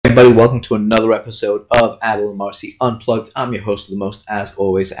Everybody, welcome to another episode of Adel and Marcy Unplugged. I'm your host of the most, as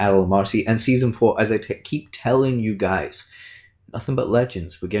always, Adel and Marcy, and season 4, as I keep telling you guys, nothing but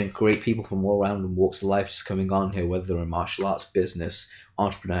legends. We're getting great people from all around and walks of life just coming on here, whether they're in martial arts, business,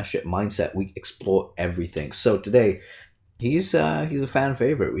 entrepreneurship, mindset. We explore everything. So today, he's a fan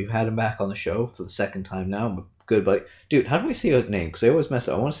favorite. We've had him back on the show for the second time now. I'm a good buddy. Dude, how do I say your name? Because I always mess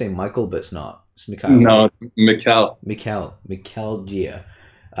up. I want to say Michael, but it's not. It's Mikhail. No, it's Mikhail. Mikhail Gia.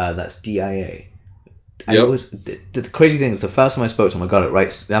 That's DIA. Yep. The crazy thing is the first time I spoke to him, I got it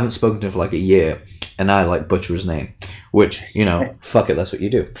right. I haven't spoken to him for like a year, and I butcher his name, which, fuck it, that's what you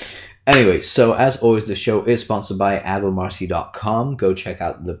do. Anyway, so as always, the show is sponsored by adelmarcy.com. Go check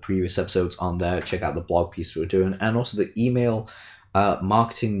out the previous episodes on there. Check out the blog piece we're doing, and also the email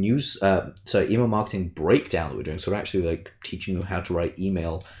marketing email marketing breakdown that we're doing. So we're actually teaching you how to write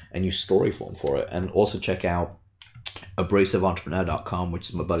email and use story form for it. And also check out abrasiveentrepreneur.com, which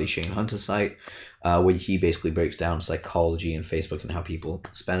is my buddy Shane Hunter's site, where he basically breaks down psychology and Facebook and how people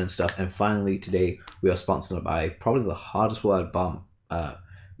spend and stuff. And finally, today we are sponsored by probably the hardest word bomb,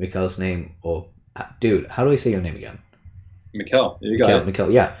 Mikhail's name, or dude, how do I say your name again? Mikhail. You got it.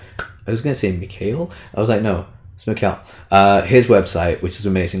 Mikhail, yeah. I was gonna say Mikhail. I was like, no, it's Mikhail. His website, which is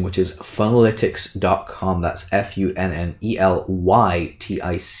amazing, which is funnelytics.com. That's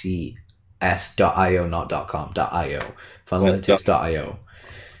funnelytics.io, not .com, .io. Funnelytics.io.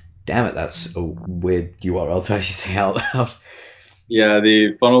 Damn it, that's a weird URL to actually say out loud. Yeah,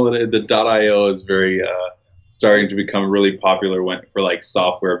 the .io is very starting to become really popular for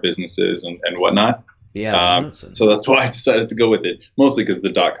software businesses and whatnot. Yeah. So that's why I decided to go with it, mostly because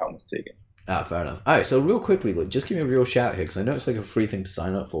the .com was taken. Fair enough. All right, so real quickly, just give me a real shout here, because I know it's a free thing to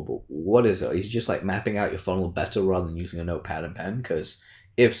sign up for, but what is it? Are you just mapping out your funnel better rather than using a notepad and pen? Because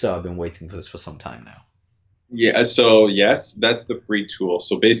if so, I've been waiting for this for some time now. Yeah, so yes, that's the free tool.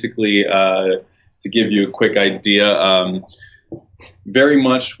 So basically, to give you a quick idea, very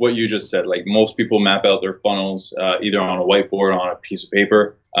much what you just said. Most people map out their funnels either on a whiteboard or on a piece of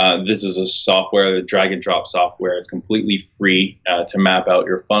paper. This is a software, the drag and drop software. It's completely free to map out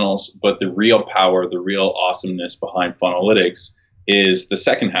your funnels. But the real power, the real awesomeness behind Funnelytics is the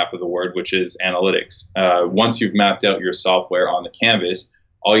second half of the word, which is analytics. Once you've mapped out your software on the canvas,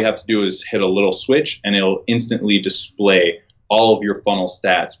 all you have to do is hit a little switch and it'll instantly display all of your funnel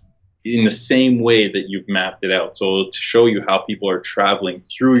stats in the same way that you've mapped it out. So to show you how people are traveling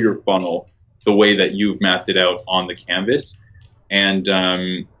through your funnel the way that you've mapped it out on the canvas. And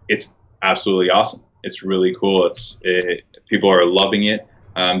it's absolutely awesome. It's really cool. People are loving it.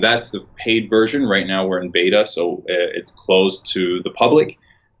 That's the paid version. Right now we're in beta, so it's closed to the public.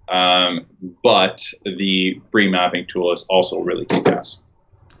 But the free mapping tool is also really kick-ass.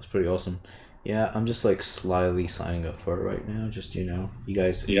 Pretty awesome. Yeah, I'm just slyly signing up for it right now. Just you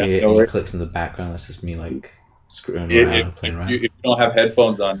guys, if you hear any clicks in the background, that's just me screwing around and playing around. If you don't have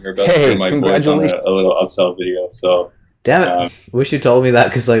headphones on, you're about to hear my voice on a little upsell video. So damn it! Wish you told me that,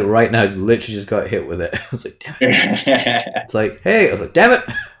 because right now it's literally just got hit with it. I was like, damn it! It's hey, I was like, damn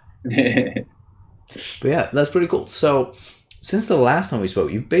it! But yeah, that's pretty cool. So since the last time we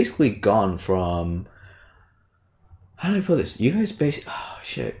spoke, you've basically gone from, how do I put this? You guys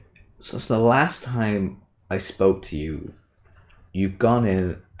shit. So since the last time I spoke to you, you've gone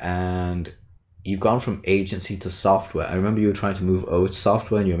in and you've gone from agency to software. I remember you were trying to move over to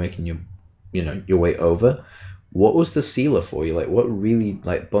software and you were making your way over. What was the sealer for you? What really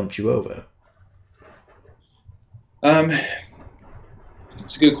bumped you over?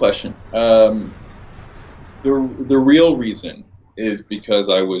 It's a good question. The real reason is because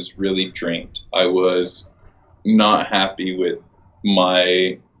I was really drained. I was not happy with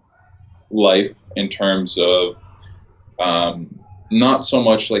my life in terms of not so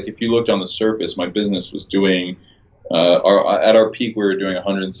much if you looked on the surface, my business was doing at our peak we were doing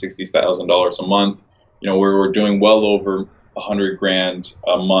 $160,000 a month. We were doing well over $100,000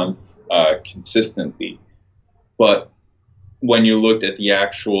 a month consistently. But when you looked at the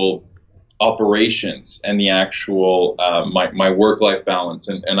actual operations and the actual my work-life balance,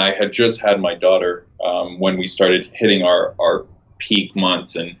 and I had just had my daughter when we started hitting our peak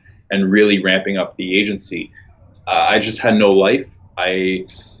months and really ramping up the agency, I just had no life. I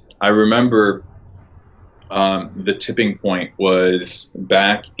remember the tipping point was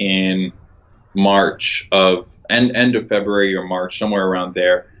back in March end of February or March, somewhere around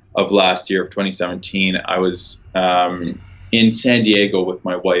there of last year of 2017. I was in San Diego with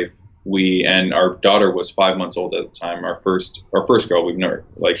my wife. And our daughter was 5 months old at the time. Our first girl we've never,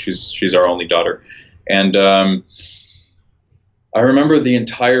 she's our only daughter. And I remember the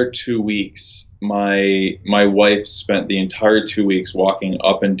entire 2 weeks. My wife spent the entire 2 weeks walking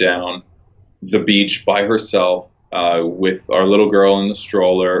up and down the beach by herself with our little girl in the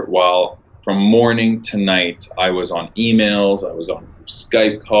stroller, while from morning to night I was on emails, I was on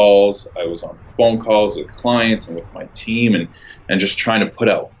Skype calls, I was on phone calls with clients and with my team, and just trying to put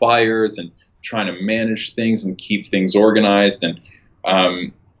out fires and trying to manage things and keep things organized.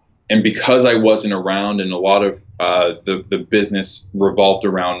 And because I wasn't around, and a lot of the business revolved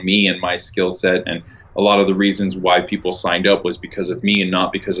around me and my skill set, and a lot of the reasons why people signed up was because of me and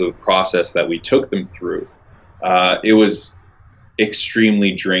not because of the process that we took them through. It was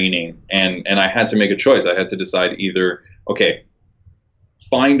extremely draining, and I had to make a choice. I had to decide either, okay,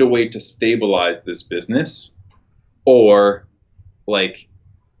 find a way to stabilize this business, or like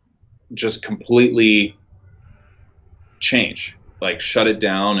just completely change, like shut it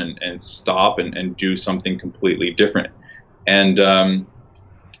down and stop and do something completely different. And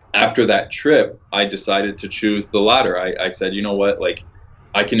after that trip, I decided to choose the latter. I said, you know what, like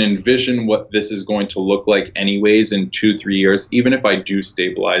I can envision what this is going to look like anyways in 2-3 years, even if I do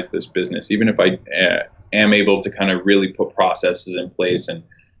stabilize this business, even if I am able to kind of really put processes in place and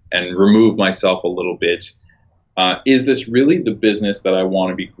remove myself a little bit. Is this really the business that I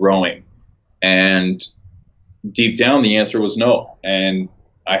want to be growing? And deep down, the answer was no. And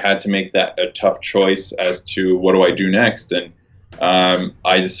I had to make that a tough choice as to what do I do next. And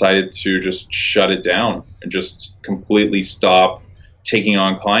I decided to just shut it down and just completely stop taking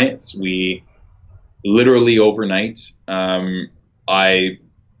on clients. We literally overnight, I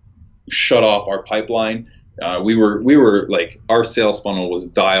shut off our pipeline. We were like, our sales funnel was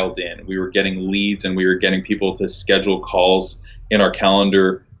dialed in. We were getting leads and we were getting people to schedule calls in our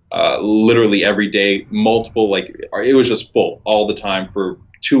calendar literally every day, multiple, like it was just full all the time for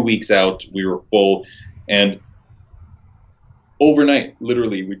 2 weeks out. We were full, and overnight,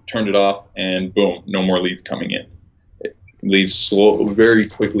 literally, we turned it off and boom, no more leads coming in. Leads very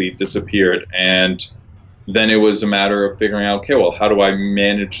quickly disappeared. And then it was a matter of figuring out, okay, well, how do I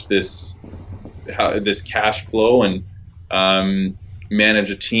manage this cash flow and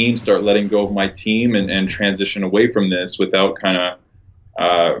manage a team, start letting go of my team and transition away from this without kind of,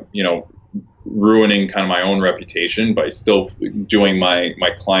 ruining kind of my own reputation by still doing my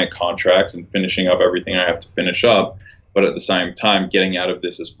client contracts and finishing up everything I have to finish up, but at the same time getting out of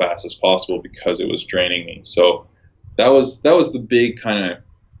this as fast as possible because it was draining me. So that was the big kind of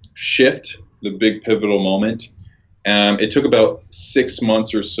shift, the big pivotal moment. It took about 6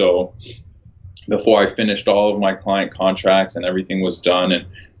 months or so before I finished all of my client contracts and everything was done,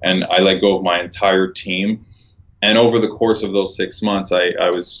 and I let go of my entire team. And over the course of those 6 months, I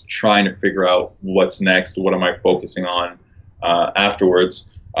was trying to figure out what's next, what am I focusing on afterwards.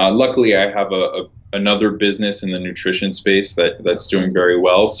 Luckily, I have another business in the nutrition space that's doing very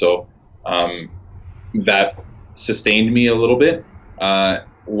well, so that sustained me a little bit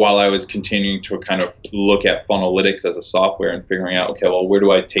while I was continuing to kind of look at Funnelytics as a software and figuring out, okay, well, where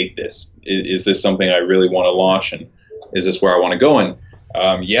do I take this? Is this something I really want to launch, and is this where I want to go? And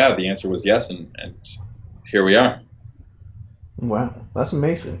yeah, the answer was yes, and here we are. Wow, that's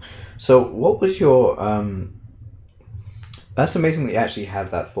amazing. So what was your that's amazing that you actually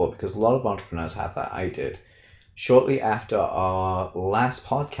had that thought, because a lot of entrepreneurs have that. I did. Shortly after our last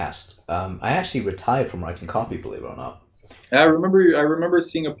podcast, I actually retired from writing copy, believe it or not. I remember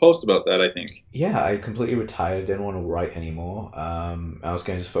seeing a post about that, I think. Yeah, I completely retired, didn't want to write anymore. I was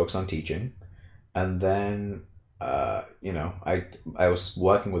going to just focus on teaching. And then I was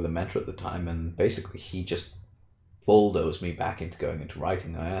working with a mentor at the time, and basically he just bulldozed me back into going into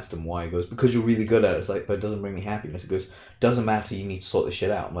writing. I asked him why. He goes, because you're really good at it. It's like, but it doesn't bring me happiness. He goes, doesn't matter, you need to sort this shit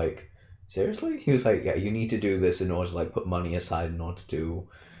out. I'm like, seriously? He was like, yeah, you need to do this in order to like put money aside in order to,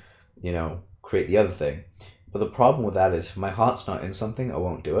 create the other thing. But the problem with that is if my heart's not in something, I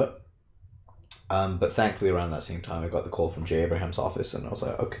won't do it. But thankfully around that same time, I got the call from Jay Abraham's office, and I was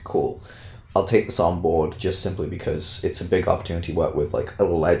like, okay, cool. I'll take this on board, just simply because it's a big opportunity to work with like a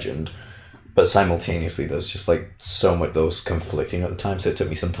legend, but simultaneously there's just like so much those conflicting at the time, so it took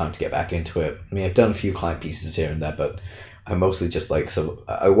me some time to get back into it. I mean, I've done a few client pieces here and there, but I mostly just like, so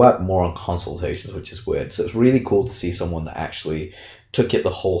I work more on consultations, which is weird. So it's really cool to see someone that actually took it the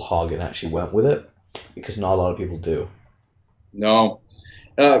whole hog and actually went with it, because not a lot of people do. No.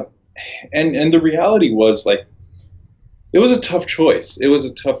 And the reality was, like, it was a tough choice. It was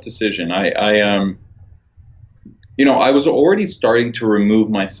a tough decision. I was already starting to remove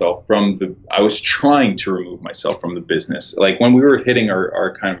myself I was trying to remove myself from the business. Like when we were hitting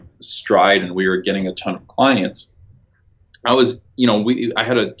our kind of stride and we were getting a ton of clients, I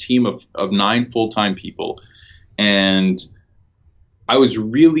had a team of 9 full-time people, and I was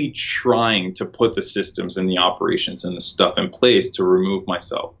really trying to put the systems and the operations and the stuff in place to remove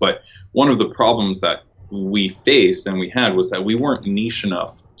myself. But one of the problems that we faced and we had was that we weren't niche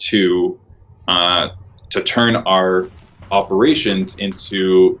enough to turn our operations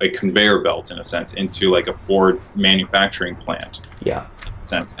into a conveyor belt, in a sense, into like a Ford manufacturing plant. Yeah.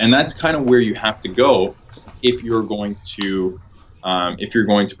 Sense. And that's kind of where you have to go if you're going to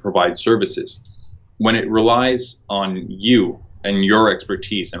provide services. When it relies on you and your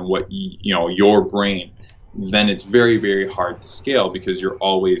expertise and what your brain, then it's very, very hard to scale, because you're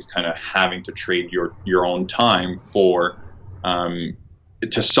always kind of having to trade your own time for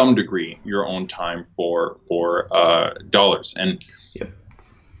to some degree your own time for dollars. And yep.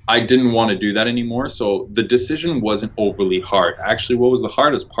 I didn't want to do that anymore. So the decision wasn't overly hard. Actually, what was the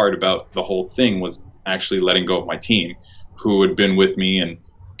hardest part about the whole thing was actually letting go of my team, who had been with me and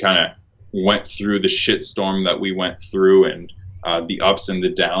kind of went through the shitstorm that we went through, and the ups and the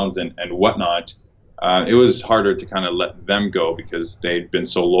downs and whatnot. It was harder to kind of let them go because they'd been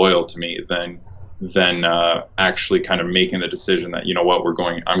so loyal to me than actually kind of making the decision that, you know what,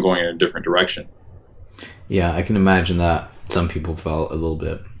 I'm going in a different direction. Yeah, I can imagine that some people felt a little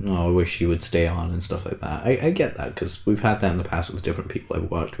bit, oh, I wish you would stay on and stuff like that. I get that, because we've had that in the past with different people I've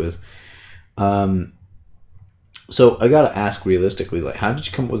worked with. So I gotta ask realistically, like, how did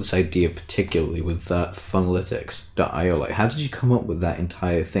you come up with this idea, particularly with Funalytics.io? Like, how did you come up with that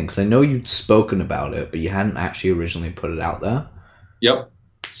entire thing? Because I know you'd spoken about it, but you hadn't actually originally put it out there. Yep.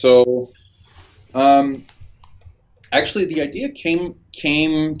 So, actually, the idea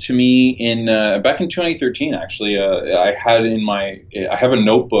came to me in back in 2013. Actually, I have a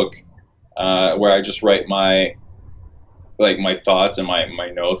notebook where I just write my thoughts and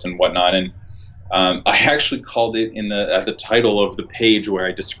my notes and whatnot. And I actually called it at the title of the page where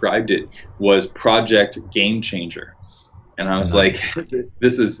I described it was Project Game Changer. And I was nice. Like,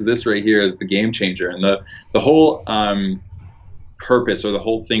 this right here is the game changer. And the whole purpose, or the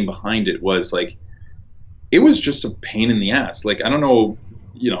whole thing behind it, was like, it was just a pain in the ass. Like, I don't know,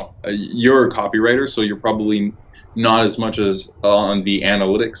 you're a copywriter, so you're probably not as much as on the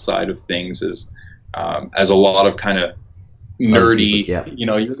analytics side of things as a lot of kind of nerdy, yeah.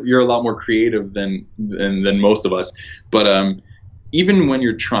 You're a lot more creative than most of us. But even when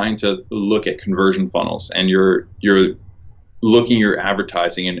you're trying to look at conversion funnels and you're looking at your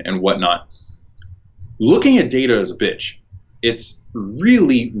advertising and whatnot, looking at data is a bitch. It's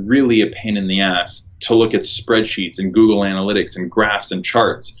really, really a pain in the ass to look at spreadsheets and Google Analytics and graphs and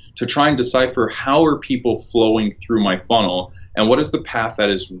charts to try and decipher how are people flowing through my funnel, and what is the path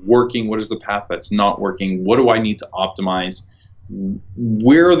that is working, what is the path that's not working, what do I need to optimize,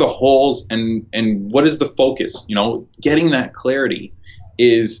 where are the holes, and what is the focus. Getting that clarity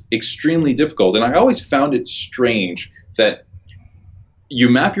is extremely difficult. And I always found it strange that you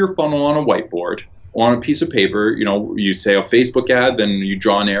map your funnel on a whiteboard or on a piece of paper. You say a Facebook ad, then you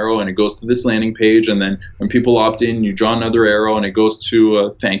draw an arrow and it goes to this landing page, and then when people opt in, you draw another arrow and it goes to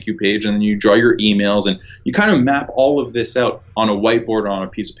a thank you page, and then you draw your emails, and you kind of map all of this out on a whiteboard or on a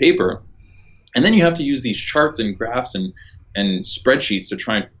piece of paper. And then you have to use these charts and graphs and spreadsheets to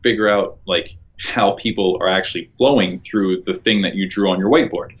try and figure out like how people are actually flowing through the thing that you drew on your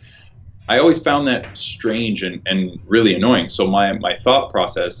whiteboard. I always found that strange and really annoying. So my thought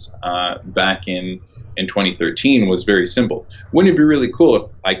process back in 2013 was very simple. Wouldn't it be really cool if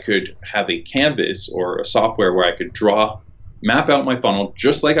I could have a canvas or a software where I could map out my funnel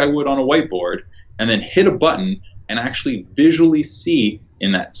just like I would on a whiteboard, and then hit a button and actually visually see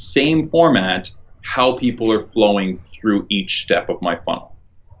in that same format how people are flowing through each step of my funnel.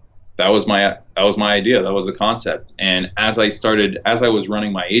 That was my idea. That was the concept. And as I was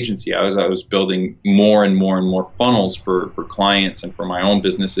running my agency, I was building more and more and more funnels for clients and for my own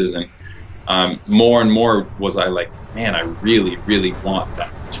businesses. And more and more was I like, man, I really, really want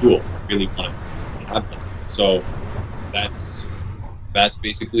that tool. I really want to have it. So that's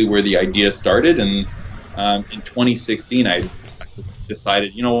basically where the idea started. And in 2016, I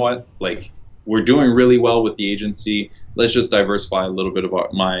decided, you know what, like, we're doing really well with the agency. Let's just diversify a little bit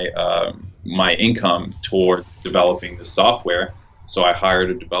about my income towards developing the software. So I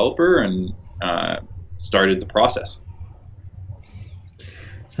hired a developer and started the process.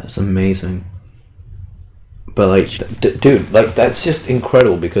 That's amazing. But like, dude, like, that's just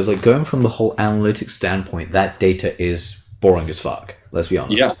incredible, because like, going from the whole analytics standpoint, that data is boring as fuck. Let's be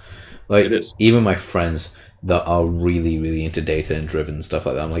honest. Yeah, like, it is. Even my friends that are really, really into data and driven and stuff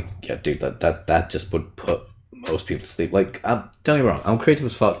like that, I'm like, yeah, dude, that just would put most people to sleep. Like, don't get me wrong, I'm creative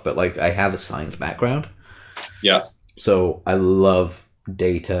as fuck, but like, I have a science background. Yeah. So I love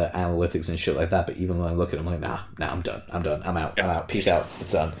data analytics and shit like that. But even when I look at it, I'm like, nah, I'm done. I'm out. Peace out.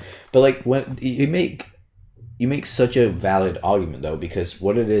 It's done. But like when you make such a valid argument though, because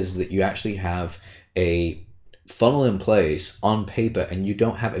what it is that you actually have a funnel in place on paper and you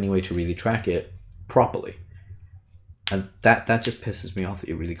don't have any way to really track it properly. And that just pisses me off that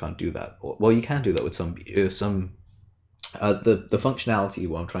you really can't do that. Well, you can do that with some the functionality.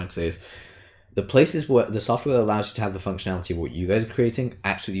 What I'm trying to say is the places where the software that allows you to have the functionality of what you guys are creating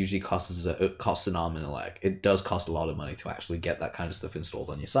actually usually costs an arm and a leg. It does cost a lot of money to actually get that kind of stuff installed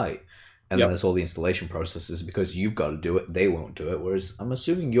on your site. And then there's all the installation processes because you've got to do it. They won't do it. Whereas I'm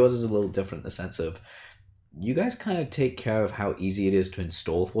assuming yours is a little different in the sense of you guys kind of take care of how easy it is to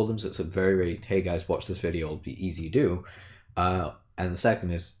install for them. So it's a very, very, hey guys, watch this video. It'll be easy to do. And the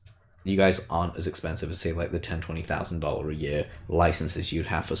second is you guys aren't as expensive as say like the $10,000-$20,000 a year licenses you'd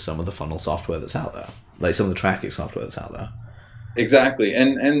have for some of the funnel software that's out there, like some of the tracking software that's out there. Exactly.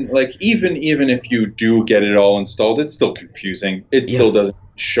 And like even if you do get it all installed, it's still confusing. It still doesn't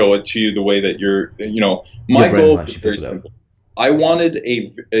show it to you the way that my goal is very simple. I wanted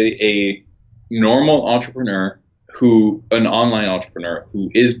a normal entrepreneur an online entrepreneur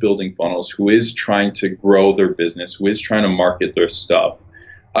who is building funnels, who is trying to grow their business, who is trying to market their stuff.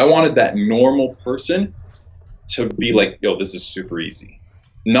 I wanted that normal person to be like, yo, this is super easy.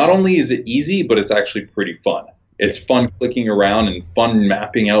 Not only is it easy, but it's actually pretty fun. It's fun clicking around and fun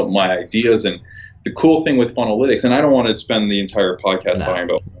mapping out my ideas. And the cool thing with Funnelytics, and I don't want to spend the entire podcast talking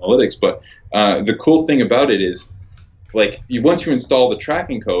about Funnelytics, but the cool thing about it is, like, once you install the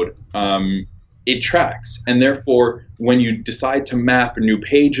tracking code, it tracks. And therefore, when you decide to map new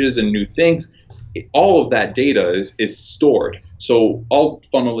pages and new things, all of that data is stored. So all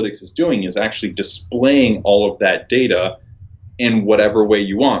Funnelytics is doing is actually displaying all of that data in whatever way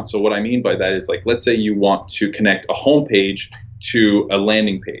you want. So what I mean by that is, like, let's say you want to connect a home page to a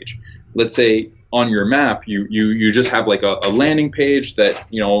landing page. Let's say on your map, you just have like a landing page that,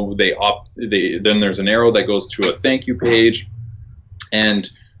 then there's an arrow that goes to a thank you page. And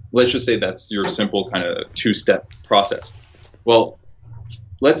let's just say that's your simple kind of two-step process. Well,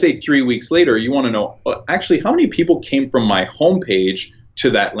 let's say 3 weeks later, you want to know, actually, how many people came from my home page to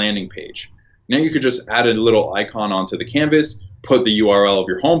that landing page? Now you could just add a little icon onto the canvas, put the URL of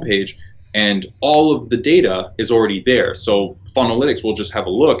your home page, and all of the data is already there. So Funnelytics will just have a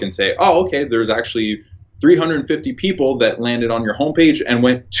look and say, oh, okay, there's actually 350 people that landed on your home page and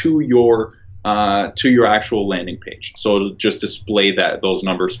went to your actual landing page. So it'll just display those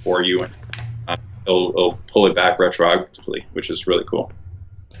numbers for you, and it'll pull it back retroactively, which is really cool.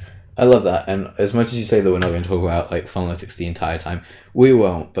 I love that. And as much as you say that we're not going to talk about like Funnelytics the entire time, we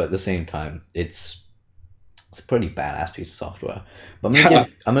won't. But at the same time, it's a pretty badass piece of software. But I'm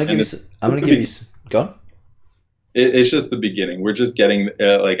gonna give you. Go on. It's just the beginning. We're just getting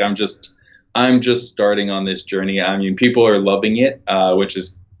I'm just starting on this journey. I mean, people are loving it, which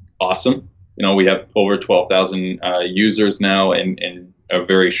is awesome. We have over 12,000 users now in a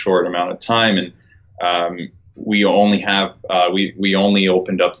very short amount of time, and we only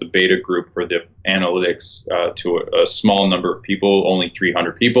opened up the beta group for the analytics to a small number of people, only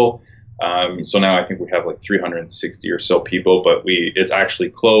 300 people. So now I think we have like 360 or so people, but it's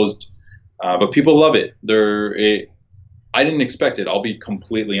actually closed. But people love it. I didn't expect it. I'll be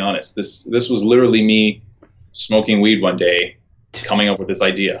completely honest. This was literally me smoking weed one day, coming up with this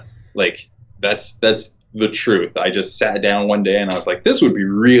idea. Like that's the truth. I just sat down one day and I was like, this would be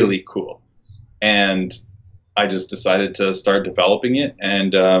really cool. And I just decided to start developing it,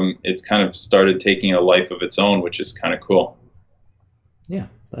 and it's kind of started taking a life of its own, which is kind of cool. Yeah,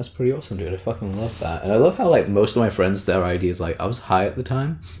 that's pretty awesome, dude. I fucking love that. And I love how, like, most of my friends, their ideas, like, I was high at the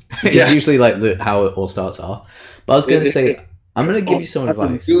time. It's usually, like, how it all starts off. But I was going to say, I'm going to give you some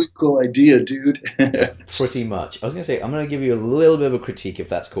advice. A really cool idea, dude. Pretty much. I was going to say, I'm going to give you a little bit of a critique, if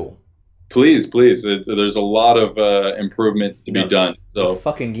that's cool. Please. There's a lot of improvements to be done. So the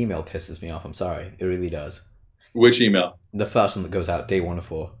fucking email pisses me off. I'm sorry. It really does. Which email? The first one that goes out day 1 of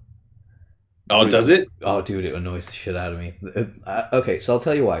 4. Oh, does it? Oh, dude, it annoys the shit out of me. Okay, so I'll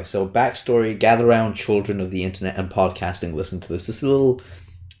tell you why. So, backstory: gather around, children of the internet and podcasting. Listen to this. This little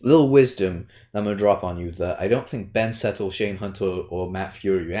wisdom that I'm gonna drop on you. That I don't think Ben Settle, Shane Hunter, or Matt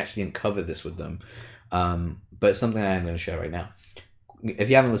Fury. We actually didn't cover this with them, but it's something I am going to share right now. If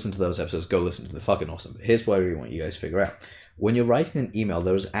you haven't listened to those episodes, go listen to them. They're fucking awesome. But here's what I really want you guys to figure out. When you're writing an email,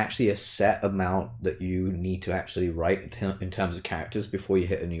 there's actually a set amount that you need to actually write in terms of characters before you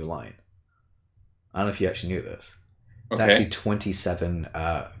hit a new line. I don't know if you actually knew this. It's actually 27,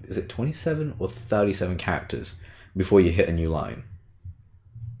 is it 27 or 37 characters before you hit a new line?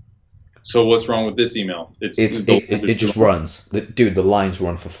 So what's wrong with this email? It just runs. Dude, the lines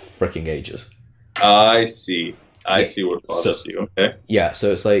run for freaking ages. I see. I see what bothers you. Okay. Yeah,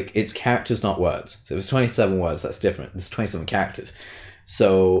 so it's like, it's characters, not words. So if it's 27 words, that's different. There's 27 characters.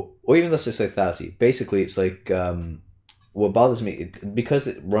 So, or even let's just say 30. Basically, it's like, what bothers me, because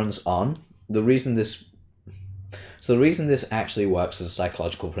it runs on, the reason this actually works as a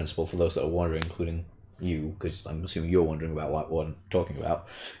psychological principle, for those that are wondering, including you, because I'm assuming you're wondering about what I'm talking about.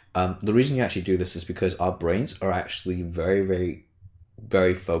 The reason you actually do this is because our brains are actually very, very,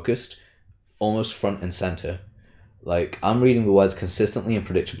 very focused, almost front and center. Like, I'm reading the words consistently and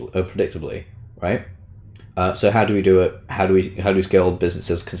predictably, right? So how do we do it? How do we scale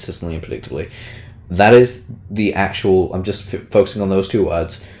businesses consistently and predictably? That is the actual. I'm just focusing on those two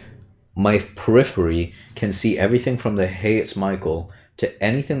words. My periphery can see everything from the "Hey, it's Michael" to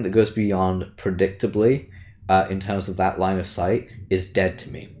anything that goes beyond predictably, in terms of that line of sight, is dead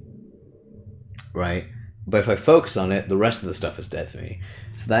to me. Right? But if I focus on it, the rest of the stuff is dead to me.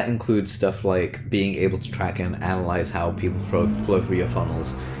 So that includes stuff like being able to track and analyze how people flow through your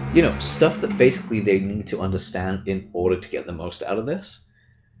funnels. You know, stuff that basically they need to understand in order to get the most out of this.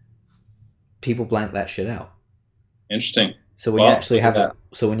 People blank that shit out. Interesting. So when you actually have it,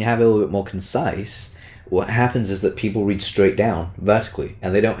 so when you have it a little bit more concise, what happens is that people read straight down vertically,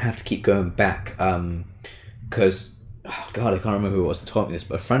 and they don't have to keep going back. Because, oh God, I can't remember who it was that taught me this,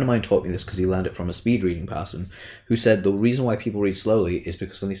 but a friend of mine taught me this because he learned it from a speed reading person who said the reason why people read slowly is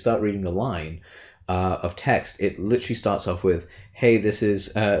because when they start reading a line of text, it literally starts off with, "Hey, this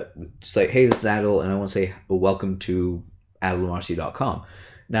is just like, hey, this is Adil, and I want to say welcome to AdilMarcy.com."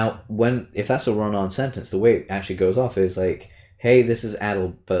 Now, if that's a run-on sentence, the way it actually goes off is like, "Hey, this is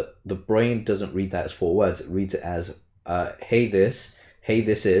Adil," but the brain doesn't read that as 4 words. It reads it as, "Hey, this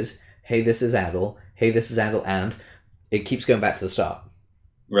is Adil, hey, this is Adil," and it keeps going back to the start.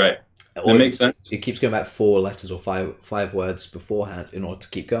 Right. That makes sense. It keeps going back 4 letters or five words beforehand in order to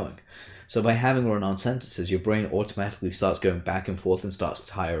keep going. So by having run-on sentences, your brain automatically starts going back and forth and starts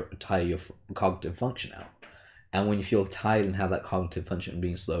to tire your cognitive function out. And when you feel tired and have that cognitive function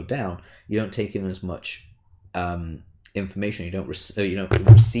being slowed down, you don't take in as much information. You don't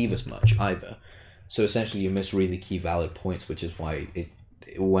receive as much either. So essentially, you miss really key valid points, which is why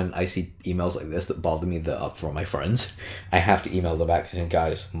when I see emails like this that bother me that are from my friends, I have to email them back and say,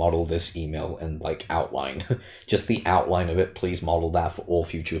 "Guys, model this email and like outline, just the outline of it. Please model that for all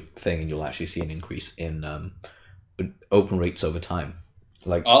future thing, and you'll actually see an increase in open rates over time."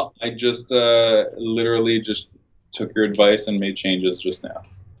 Like, I just literally just took your advice and made changes just now.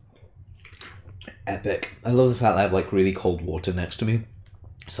 Epic. I love the fact that I have like really cold water next to me.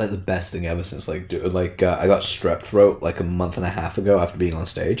 It's like the best thing ever since I got strep throat like a month and a half ago after being on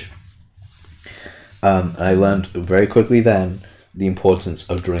stage. And I learned very quickly then the importance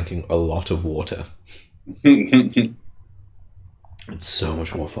of drinking a lot of water. It's so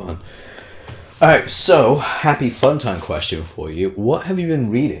much more fun. Alright, so, happy fun time question for you. What have you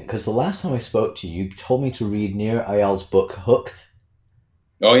been reading? Because the last time I spoke to you, you told me to read Nir Eyal's book, Hooked.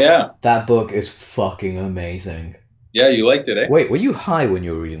 Oh, yeah. That book is fucking amazing. Yeah, you liked it, eh? Wait, were you high when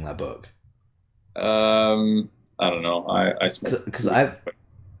you were reading that book? I don't know. I smoked. Because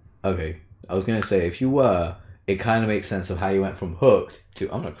okay, I was going to say, if you were, it kind of makes sense of how you went from Hooked to,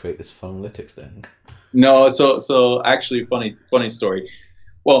 I'm going to create this Funalytics thing. No, so actually, funny story.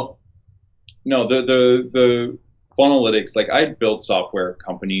 Well, no, the Funalytics, like I'd built software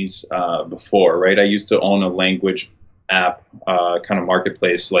companies before, right? I used to own a language app kind of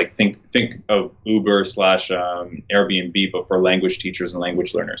marketplace, like think of Uber / Airbnb, but for language teachers and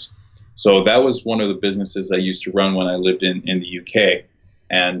language learners. So that was one of the businesses I used to run when I lived in the UK.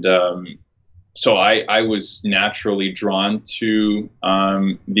 And so I was naturally drawn to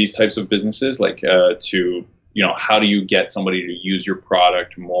these types of businesses, like to, how do you get somebody to use your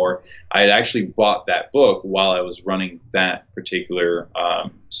product more? I had actually bought that book while I was running that particular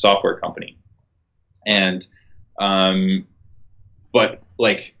software company. And but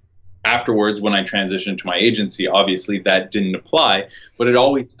like afterwards, when I transitioned to my agency, obviously that didn't apply, but it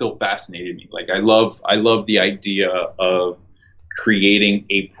always still fascinated me. Like I love the idea of creating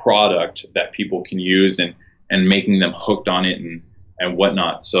a product that people can use and making them hooked on it and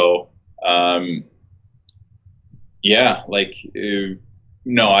whatnot. So, yeah, like,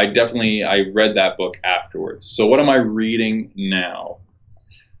 no, I read that book afterwards. So what am I reading now?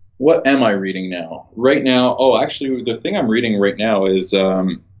 What am I reading now? Right now, actually, the thing I'm reading right now is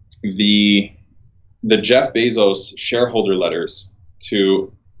the Jeff Bezos shareholder letters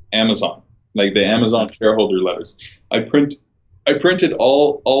to Amazon, like the Amazon shareholder letters. I printed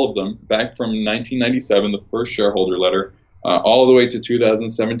all of them back from 1997, the first shareholder letter, all the way to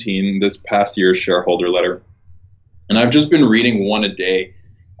 2017, this past year's shareholder letter. And I've just been reading one a day,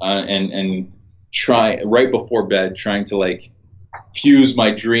 and try right before bed, trying to like fuse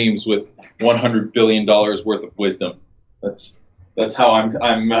my dreams with $100 billion worth of wisdom. That's how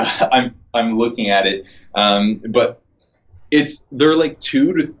I'm looking at it. But they're like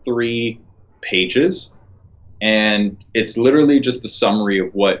 2 to 3 pages, and it's literally just the summary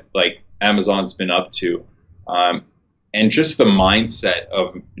of what like Amazon's been up to, and just the mindset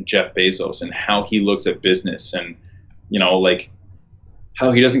of Jeff Bezos and how he looks at business, and like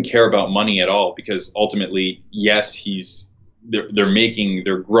how he doesn't care about money at all, because ultimately, yes,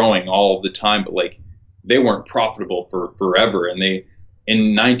 they're growing all the time, but like they weren't profitable for forever, and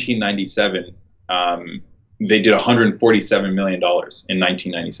in 1997 they did $147 million in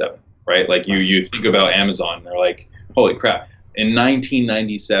 1997, right? Like you think about Amazon, they're like, holy crap. In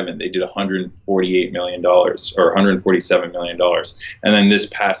 1997, they did $148 million or $147 million. And then this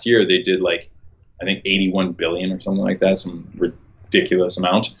past year, they did like, I think 81 billion or something like that, some ridiculous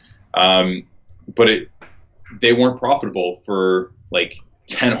amount. But they weren't profitable for like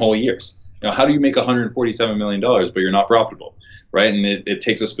 10 whole years. How do you make $147 million, but you're not profitable, right? And it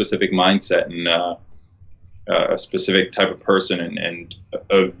takes a specific mindset and a specific type of person and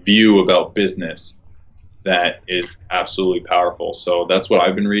a view about business that is absolutely powerful. So that's what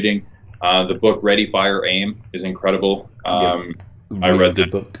I've been reading. The book Ready, Fire, Aim is incredible. Really I read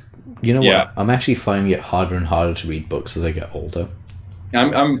good book. You know what? I'm actually finding it harder and harder to read books as I get older.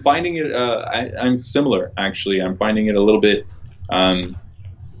 I'm finding it. I'm similar, actually. I'm finding it a little bit. I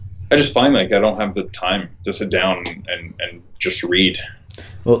just find like I don't have the time to sit down and just read.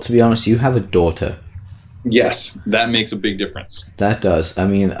 Well, to be honest, you have a daughter. Yes, that makes a big difference. That does. I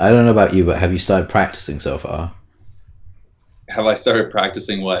mean, I don't know about you, but have you started practicing so far? Have I started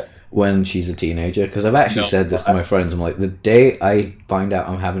practicing what? When she's a teenager? Because I've actually said this to my friends. I'm like, the day I find out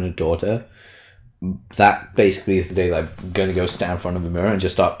I'm having a daughter, that basically is the day that I'm going to go stand in front of the mirror and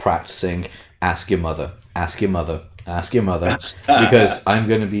just start practicing, ask your mother, ask your mother, ask your mother, because I'm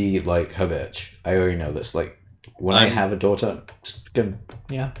going to be like her bitch. I already know this. Like, when I have a daughter, just gonna,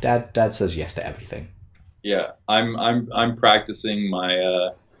 dad says yes to everything. Yeah, I'm practicing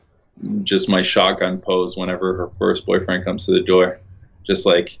my just my shotgun pose whenever her first boyfriend comes to the door. Just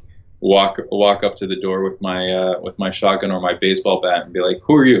like walk up to the door with my shotgun or my baseball bat and be like,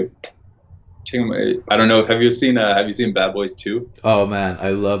 "Who are you?" I don't know. Have you seen Bad Boys 2? Oh man, I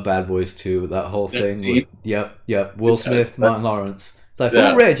love Bad Boys 2. That whole thing. Yep. Will Smith, Martin Lawrence. It's like,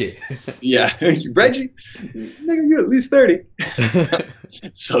 oh, Reggie. Yeah, Reggie. Nigga, you at least 30.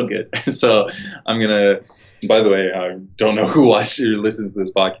 So good. So I'm gonna. By the way, I don't know who watches or listens to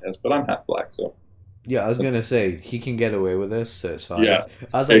this podcast, but I'm half black, so. Yeah, I was gonna say he can get away with this, so it's fine. Yeah,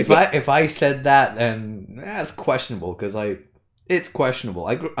 I was like, exactly. if I said that, then that's questionable because it's questionable.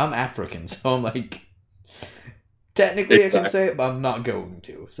 I'm African, so I'm like, technically exactly. I can say it, but I'm not going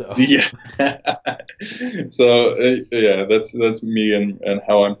to. So yeah. So yeah, that's me and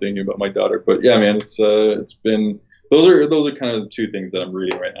how I'm thinking about my daughter. But yeah, man, it's been those are kind of the two things that I'm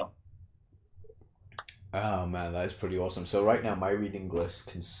reading right now. Oh man, that is pretty awesome. So right now my reading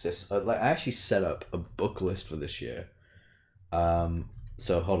list consists of, I actually set up a book list for this year.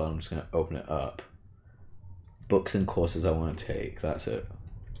 So hold on, I'm just gonna open it up. Books and courses I want to take. That's it.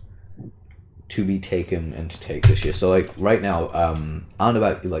 To be taken and to take this year. So like right now, I don't know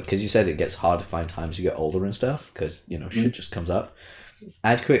about like because you said it gets hard to find time as you get older and stuff because shit just comes up. I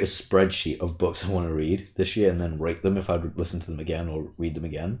had to create a spreadsheet of books I want to read this year and then rate them if I'd listen to them again or read them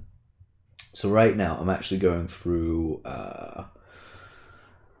again. So right now, I'm actually going through... oh,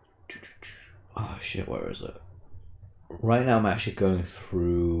 shit, where is it? Right now, I'm actually going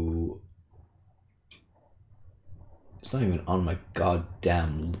through... It's not even on my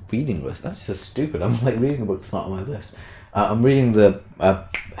goddamn reading list. That's just stupid. I'm like reading a book that's not on my list. I'm reading the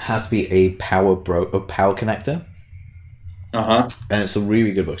How to Be a Power Connector. Uh-huh. And it's a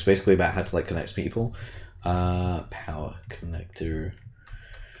really good book. It's basically about how to like connect people. Power Connector...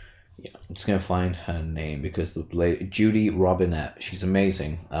 Yeah, I'm just gonna find her name because the lady Judy Robinette, she's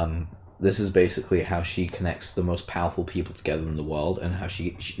amazing. This is basically how she connects the most powerful people together in the world, and how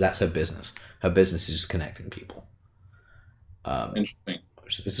she that's her business. Her business is just connecting people. Interesting.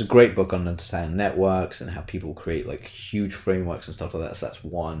 It's a great book on understanding networks and how people create like huge frameworks and stuff like that. So that's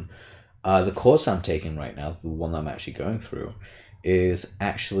one. The course I'm taking right now, the one I'm actually going through, is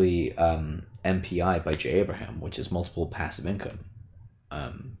actually MPI by Jay Abraham, which is multiple passive income.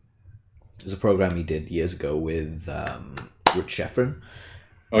 There's a program he did years ago with Rich Sheffrin.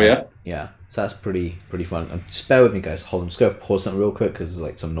 Oh yeah? Yeah. So that's pretty fun. Just bear with me, guys. Hold on. I'm just going to pause something real quick because there's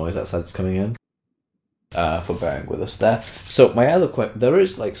like some noise outside that's coming in. for bearing with us there. So my other question, there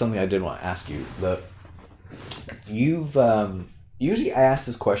is like something I did want to ask you that you've usually I ask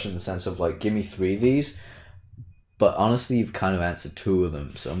this question in the sense of like give me three of these, but honestly you've kind of answered two of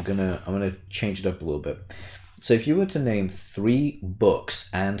them, so I'm gonna change it up a little bit. So if you were to name three books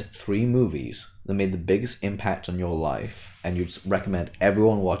and three movies that made the biggest impact on your life, and you'd recommend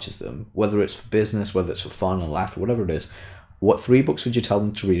everyone watches them, whether it's for business, whether it's for fun and laughter, whatever it is, what three books would you tell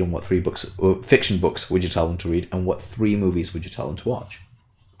them to read, and what three books, or fiction books, would you tell them to read, and what three movies would you tell them to watch?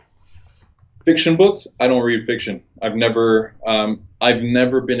 Fiction books. I don't read fiction. I've never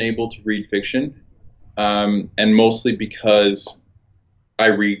been able to read fiction, and mostly because I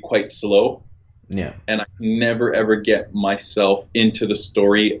read quite slow. Yeah. And I never ever get myself into the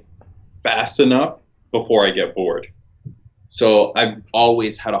story fast enough before I get bored. So I've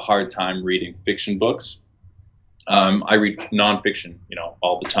always had a hard time reading fiction books. I read nonfiction,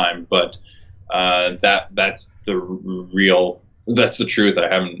 all the time, but that's the truth.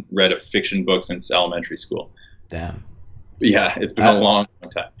 I haven't read a fiction book since elementary school. Damn. Yeah, it's been a long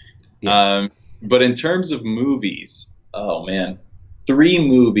time. Yeah. But in terms of movies, oh man. Three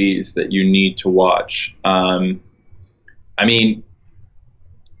movies that you need to watch. I mean,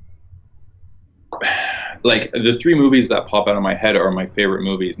 like the three movies that pop out of my head are my favorite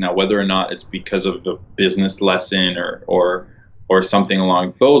movies. Now, whether or not it's because of the business lesson or something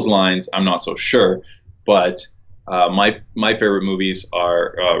along those lines, I'm not so sure. But my favorite movies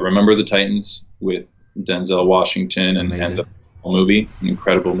are Remember the Titans with Denzel Washington and the movie, an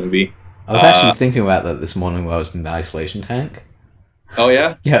incredible movie. I was actually thinking about that this morning while I was in the isolation tank. Oh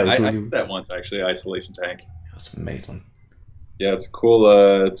yeah, yeah. I did that once actually. Isolation tank. That's amazing. Yeah, it's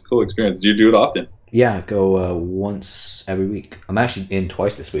cool. It's a cool experience. Do you do it often? Yeah, I go once every week. I'm actually in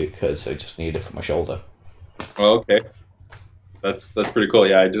twice this week because I just need it for my shoulder. Oh, okay. That's pretty cool.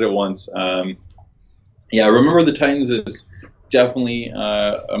 Yeah, I did it once. Yeah, Remember the Titans is definitely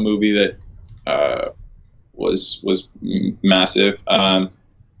a movie that was massive.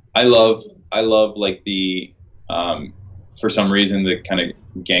 I love like the for some reason the kind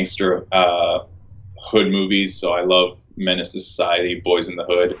of gangster hood movies. So I love Menace to Society, Boys in the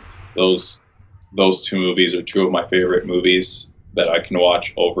Hood. Those two movies are two of my favorite movies that I can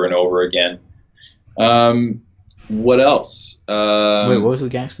watch over and over again. What else? Wait, what was the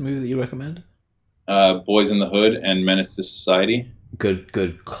gangster movie that you recommend? Boys in the Hood and Menace to Society.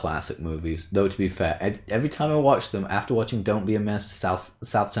 Good classic movies. Though to be fair, every time I watch them, after watching Don't Be a Mess,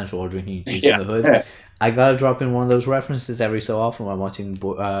 South Central, or Drinking Juice in the Hood, I gotta drop in one of those references every so often when I'm watching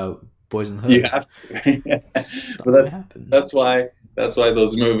Boys in the Hood. Yeah, that's why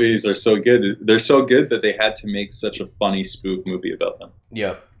those movies are so good. They're so good that they had to make such a funny spoof movie about them.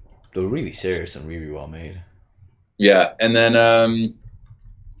 Yeah, they're really serious and really well made. Yeah, and then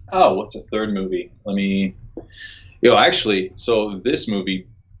what's a third movie? Actually, so this movie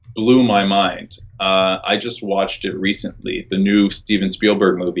blew my mind. I just watched it recently, the new Steven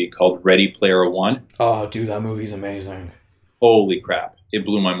Spielberg movie called Ready Player One. Oh, dude, that movie's amazing. Holy crap. It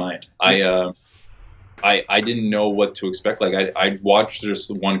blew my mind. I didn't know what to expect. Like I watched just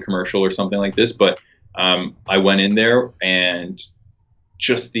one commercial or something like this, but I went in there and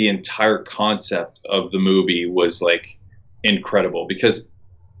just the entire concept of the movie was like incredible because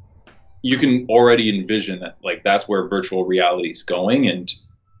you can already envision that like that's where virtual reality is going. And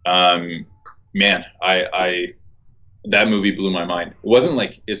man, that movie blew my mind.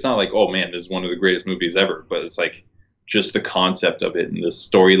 It's not like, oh man, this is one of the greatest movies ever, but it's like just the concept of it and the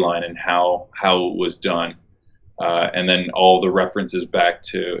storyline and how it was done. And then all the references back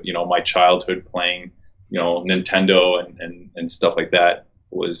to, my childhood playing, Nintendo and stuff like that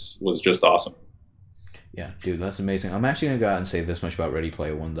was just awesome. Yeah, dude, that's amazing. I'm actually going to go out and say this much about Ready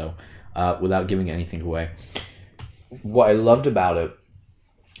Player One, though, without giving anything away. What I loved about it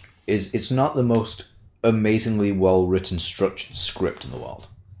is it's not the most amazingly well-written, structured script in the world,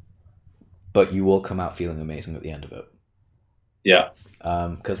 but you will come out feeling amazing at the end of it. Yeah.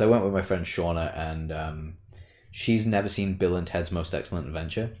 Because I went with my friend Shauna, and she's never seen Bill and Ted's Most Excellent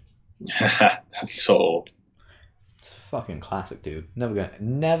Adventure. That's so old. It's a fucking classic, dude.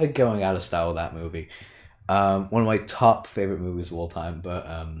 Never going out of style with that movie. One of my top favorite movies of all time. But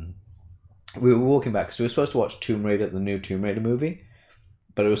we were walking back because we were supposed to watch Tomb Raider, the new Tomb Raider movie,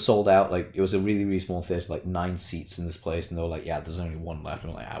 but it was sold out. Like, it was a really, really small theater, like 9 seats in this place, and they were like, "Yeah, there's only one left."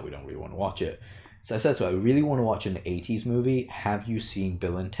 And we're like, we don't really want to watch it. So I said to her, "I really want to watch an 80s movie. Have you seen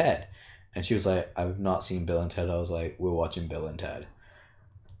Bill and Ted?" And she was like, "I've not seen Bill and Ted." I was like, "We're watching Bill and Ted."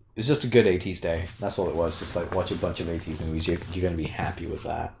 It's just a good 80s day. That's all it was. Just like watch a bunch of 80s movies. You're going to be happy with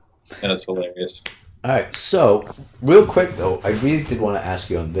that. Yeah, that's hilarious. All right. So, real quick though, I really did want to ask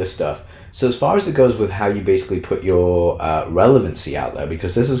you on this stuff. So, as far as it goes with how you basically put your relevancy out there,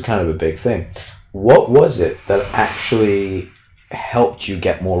 because this is kind of a big thing, what was it that actually helped you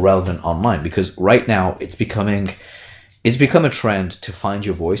get more relevant online? Because right now it's become a trend to find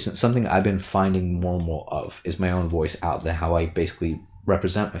your voice, and something I've been finding more and more of is my own voice out there, how I basically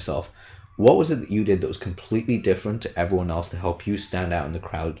represent myself. What was it that you did that was completely different to everyone else to help you stand out in the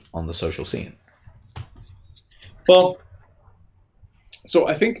crowd on the social scene? Well, so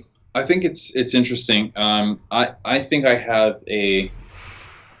I think it's interesting. I think I have a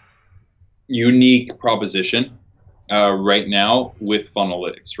unique proposition right now with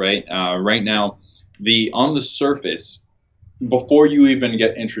Funnelytics. Right now, the on the surface, before you even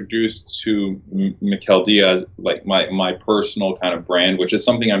get introduced to Mikel Diaz, like my personal kind of brand, which is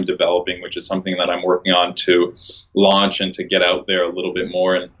something I'm developing, which is something that I'm working on to launch and to get out there a little bit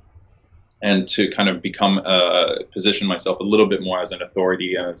more, and to kind of become position myself a little bit more as an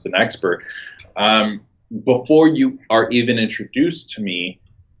authority and as an expert. Before you are even introduced to me,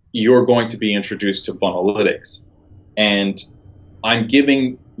 you're going to be introduced to Funnelytics, and I'm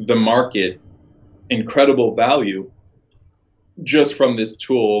giving the market incredible value just from this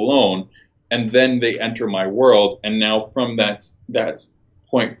tool alone, and then they enter my world, and now from that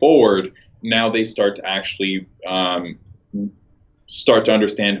point forward, now they start to actually start to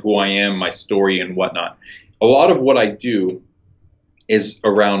understand who I am, my story, and whatnot. A lot of what I do is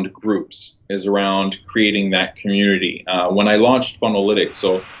around groups, is around creating that community. When I launched Funnelytics,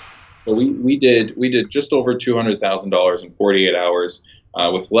 so we did just over $200,000 in 48 hours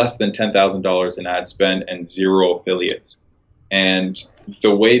with less than $10,000 in ad spend and 0 affiliates. And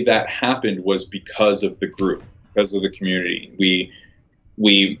the way that happened was because of the group, because of the community.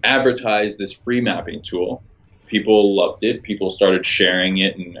 We advertised this free mapping tool. People loved it. People started sharing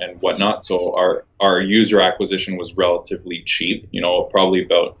it and whatnot. So our user acquisition was relatively cheap, probably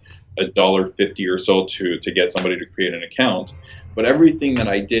about $1.50 or so to get somebody to create an account. But everything that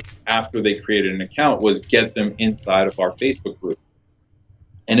I did after they created an account was get them inside of our Facebook group.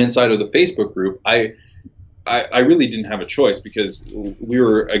 And inside of the Facebook group, I really didn't have a choice, because we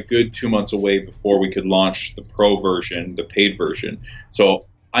were a good 2 months away before we could launch the pro version, the paid version. So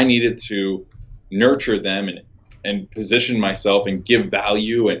I needed to nurture them and position myself and give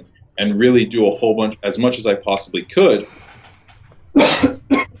value and really do a whole bunch, as much as I possibly could.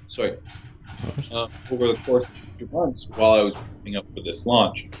 Sorry. Over the course of 2 months while I was ramping up for this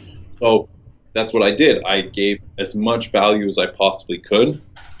launch. So that's what I did. I gave as much value as I possibly could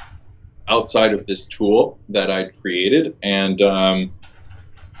outside of this tool that I created, and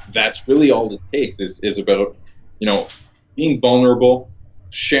that's really all it takes is about being vulnerable,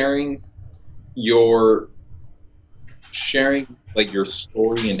 sharing like your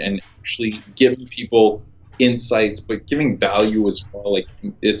story and actually giving people insights, but giving value as well. Like,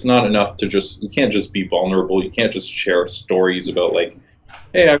 it's not enough to you can't just be vulnerable. You can't just share stories about like,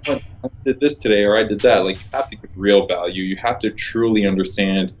 hey, I did this today or I did that. Like, you have to give real value. You have to truly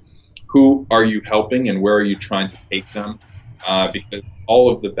understand who are you helping and where are you trying to take them, because all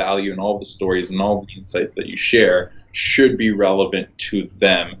of the value and all the stories and all the insights that you share should be relevant to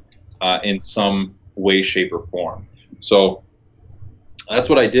them in some way, shape, or form. So that's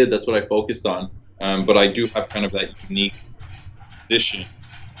what I did. That's what I focused on. But I do have kind of that unique position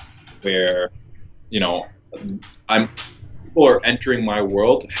where, people are entering my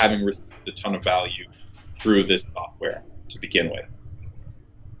world having received a ton of value through this software to begin with.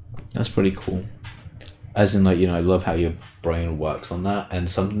 That's pretty cool. As in, I love how your brain works on that. And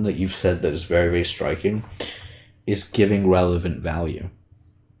something that you've said that is very, very striking is giving relevant value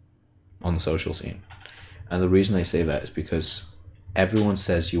on the social scene. And the reason I say that is because everyone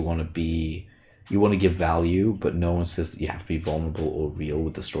says you want to give value, but no one says that you have to be vulnerable or real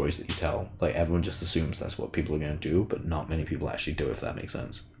with the stories that you tell. Like, everyone just assumes that's what people are going to do, but not many people actually do, if that makes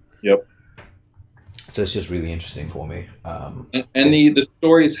sense. Yep. So it's just really interesting for me. And the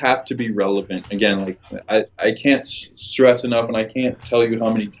stories have to be relevant. Again, like I can't stress enough, and I can't tell you how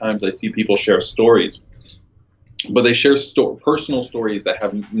many times I see people share stories, but they share personal stories that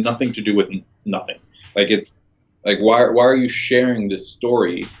have nothing to do with nothing. Like, it's like, why are you sharing this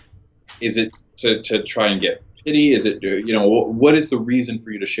story? Is it to try and get pity? Is it, what is the reason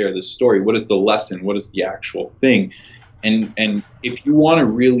for you to share this story? What is the lesson? What is the actual thing? And if you want to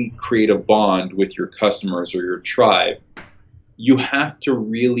really create a bond with your customers or your tribe, you have to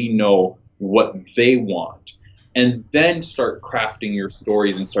really know what they want, and then start crafting your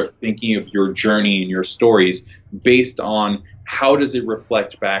stories and start thinking of your journey and your stories based on how does it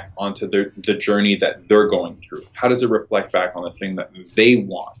reflect back onto the journey that they're going through? How does it reflect back on the thing that they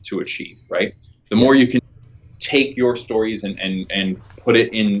want to achieve, right? The more you can take your stories and put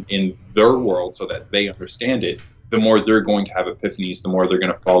it in their world so that they understand it, the more they're going to have epiphanies, the more they're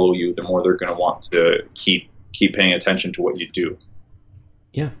going to follow you, the more they're going to want to keep paying attention to what you do.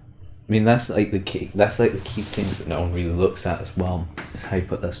 Yeah. I mean, that's like the key things that no one really looks at as well, is how you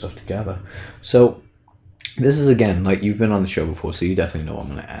put that stuff together. So this is, again, like, you've been on the show before, so you definitely know what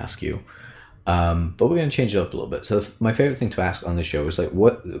I'm going to ask you. But we're going to change it up a little bit. So my favorite thing to ask on the show is, like,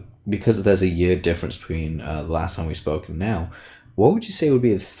 because there's a year difference between the last time we spoke and now, what would you say would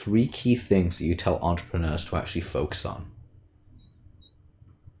be the 3 key things that you tell entrepreneurs to actually focus on?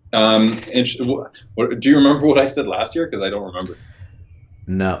 Do you remember what I said last year? Because I don't remember.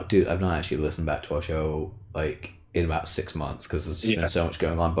 No, dude, I've not actually listened back to our show like in about 6 months because there's been so much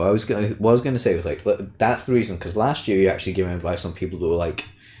going on. But what I was going to say was, like, that's the reason, because last year you actually gave advice on people who were, like,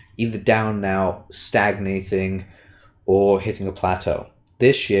 either down now, stagnating, or hitting a plateau.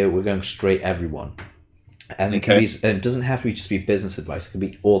 This year we're going straight everyone, and it can be. And it doesn't have to just be business advice. It can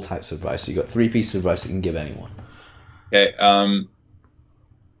be all types of advice. So you got 3 pieces of advice that you can give anyone. Okay.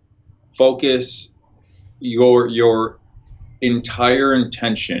 Focus your entire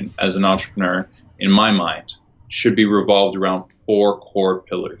intention as an entrepreneur, in my mind, should be revolved around 4 core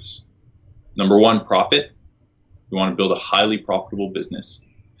pillars. Number 1, profit. You want to build a highly profitable business.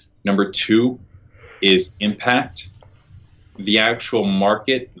 Number 2 is impact. The actual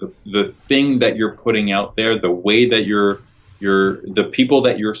market, the thing that you're putting out there, the way that the people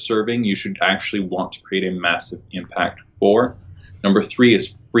that you're serving, you should actually want to create a massive impact for. Number 3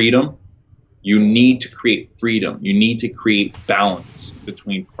 is freedom. You need to create freedom. You need to create balance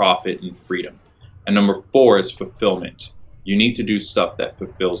between profit and freedom. And number 4 is fulfillment. You need to do stuff that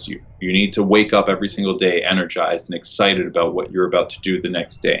fulfills you. You need to wake up every single day energized and excited about what you're about to do the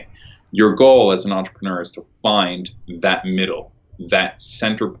next day. Your goal as an entrepreneur is to find that middle, that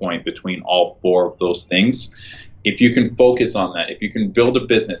center point between all 4 of those things. If you can focus on that, if you can build a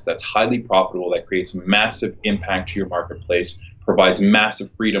business that's highly profitable, that creates massive impact to your marketplace, provides massive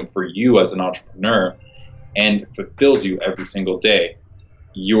freedom for you as an entrepreneur, and fulfills you every single day,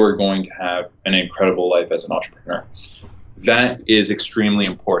 you are going to have an incredible life as an entrepreneur. That is extremely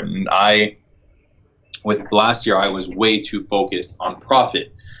important. With last year, I was way too focused on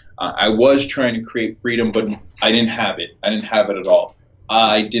profit. I was trying to create freedom, but I didn't have it. I didn't have it at all.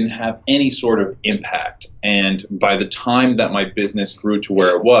 I didn't have any sort of impact. And by the time that my business grew to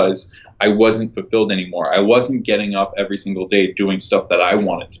where it was, I wasn't fulfilled anymore. I wasn't getting up every single day doing stuff that I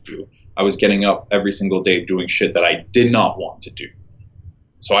wanted to do. I was getting up every single day doing shit that I did not want to do.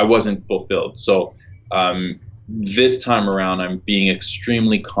 So I wasn't fulfilled. So this time around, I'm being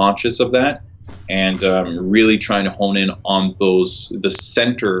extremely conscious of that, and really trying to hone in on the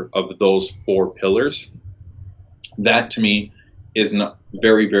center of those 4 pillars. That to me is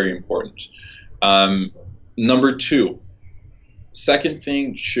very, very important. Number 2, second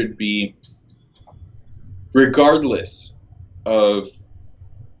thing should be, regardless of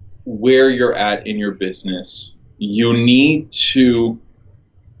where you're at in your business, you need to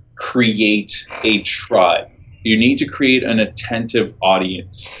create a tribe. You need to create an attentive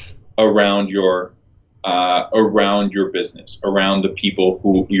audience around your business, around the people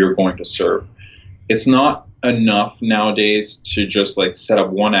who you're going to serve. It's not enough nowadays to just like set up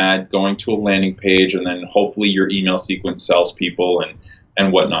one ad, going to a landing page, and then hopefully your email sequence sells people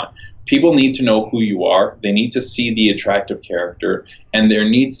and whatnot. People need to know who you are. They need to see the attractive character, and there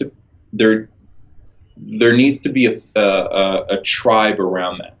needs to be a tribe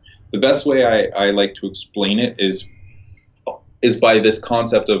around that. The best way I like to explain it is by this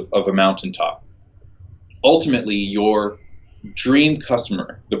concept of a mountaintop. Ultimately, your dream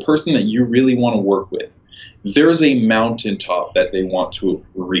customer, the person that you really want to work with, there's a mountaintop that they want to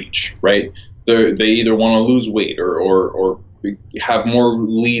reach, right? They either want to lose weight or have more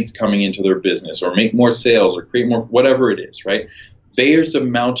leads coming into their business, or make more sales, or create more, whatever it is, right? There's a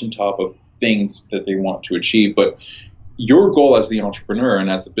mountaintop of things that they want to achieve, but your goal as the entrepreneur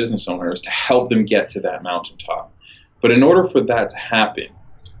and as the business owner is to help them get to that mountaintop. But in order for that to happen,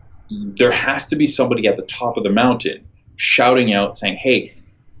 there has to be somebody at the top of the mountain shouting out, saying, hey,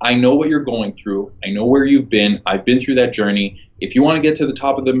 I know what you're going through. I know where you've been. I've been through that journey. If you want to get to the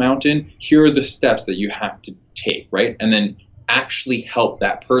top of the mountain, here are the steps that you have to take, right? And then actually help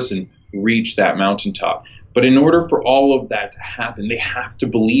that person reach that mountaintop. But in order for all of that to happen, they have to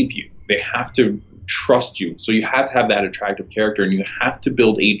believe you. They have to trust you. So you have to have that attractive character, and you have to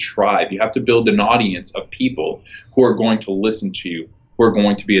build a tribe. You have to build an audience of people who are going to listen to you, who are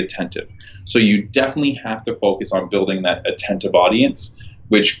going to be attentive. So you definitely have to focus on building that attentive audience,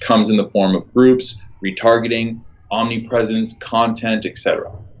 which comes in the form of groups, retargeting, omnipresence, content, etc.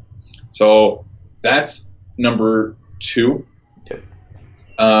 So That's number 2.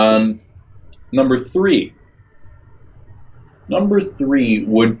 Yep. Number 3. Number 3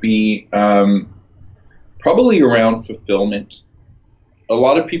 would be probably around fulfillment. A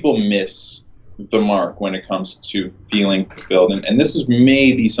lot of people miss the mark when it comes to feeling fulfilled, and this is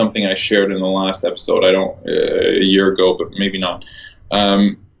maybe something I shared in the last episode. A year ago, but maybe not.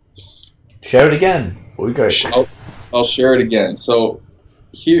 Share it again. We go. I'll share it again. So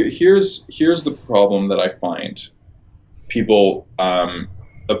here's the problem that I find people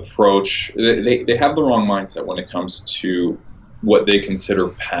approach. They have the wrong mindset when it comes to what they consider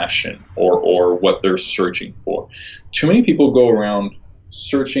passion or what they're searching for. Too many people go around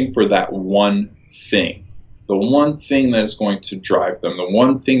searching for that one thing, the one thing that is going to drive them, the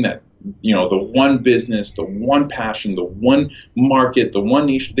one thing that, the one business, the one passion, the one market, the one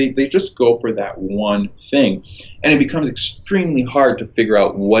niche. They just go for that one thing, and it becomes extremely hard to figure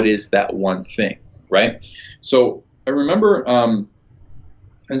out what is that one thing, right? So I remember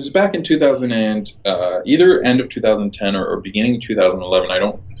this is back in 2000 and either end of 2010 or beginning of 2011. I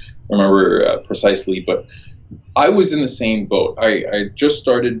don't remember precisely, but I was in the same boat. I just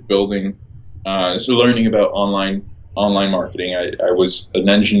started building, learning about online marketing. I was an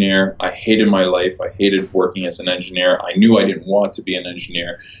engineer. I hated my life. I hated working as an engineer. I knew I didn't want to be an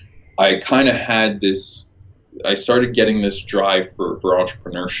engineer. I kind of had this, I started getting this drive for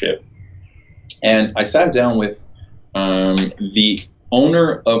entrepreneurship. And I sat down with the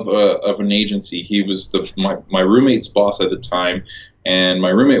owner of an agency. He was my roommate's boss at the time. And my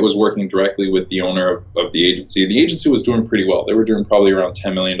roommate was working directly with the owner of the agency. The agency was doing pretty well. They were doing probably around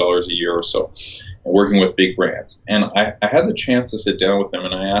 $10 million a year or so, and working with big brands. And I had the chance to sit down with him,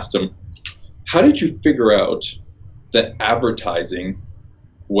 and I asked him, how did you figure out that advertising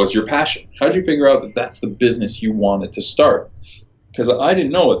was your passion? How did you figure out that that's the business you wanted to start? Because I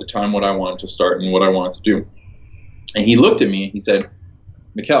didn't know at the time what I wanted to start and what I wanted to do. And he looked at me and he said,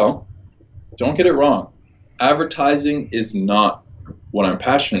 Mikkel, don't get it wrong. Advertising is not what I'm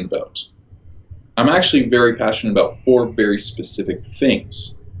passionate about. I'm actually very passionate about 4 very specific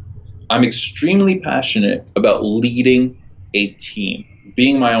things. I'm extremely passionate about leading a team,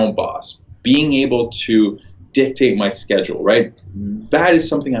 being my own boss, being able to dictate my schedule, right? That is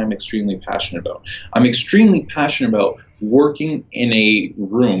something I'm extremely passionate about. I'm extremely passionate about working in a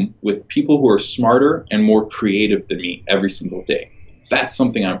room with people who are smarter and more creative than me every single day. That's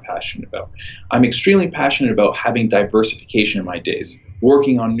something I'm passionate about. I'm extremely passionate about having diversification in my days,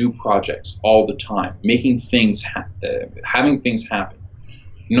 working on new projects all the time, making things, having things happen.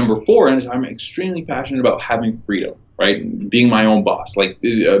 Number 4 is I'm extremely passionate about having freedom, right? Being my own boss, like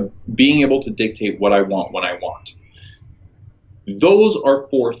being able to dictate what I want when I want. Those are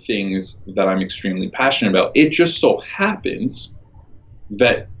 4 things that I'm extremely passionate about. It just so happens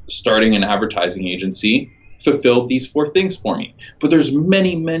that starting an advertising agency fulfilled these 4 things for me. But there's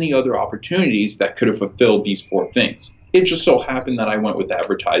many, many other opportunities that could have fulfilled these 4 things. It just so happened that I went with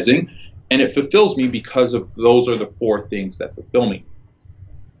advertising, and it fulfills me because of those are the 4 things that fulfill me.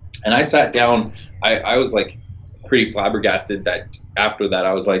 And I sat down, I was like pretty flabbergasted that after that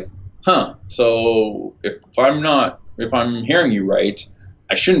I was like, so if I'm hearing you right,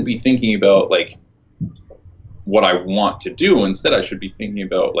 I shouldn't be thinking about like what I want to do. Instead, I should be thinking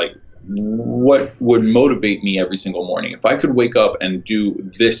about like what would motivate me every single morning. If I could wake up and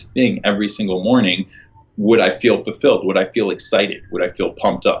do this thing every single morning, would I feel fulfilled? Would I feel excited? Would I feel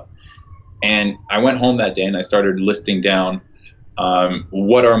pumped up? And I went home that day and I started listing down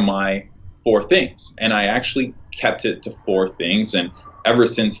what are my 4 things. And I actually kept it to 4 things. And ever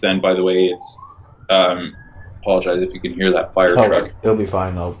since then, by the way, it's apologize if you can hear that fire truck. It'll be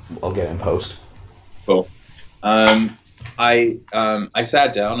fine. I'll get it in post. Cool. I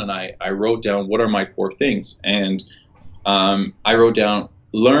sat down and I wrote down what are my 4 things, and I wrote down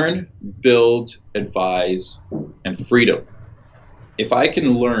learn, build, advise, and freedom. If I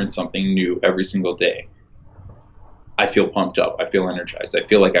can learn something new every single day, I feel pumped up. I feel energized. I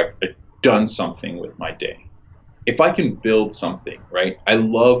feel like I've done something with my day. If I can build something, right? I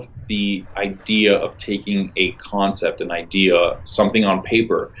love the idea of taking a concept, an idea, something on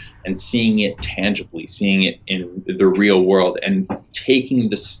paper, and seeing it tangibly, seeing it in the real world, and taking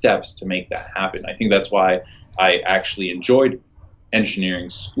the steps to make that happen. I think that's why I actually enjoyed engineering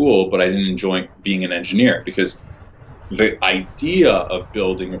school, but I didn't enjoy being an engineer, because the idea of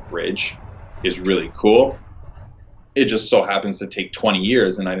building a bridge is really cool. It just so happens to take 20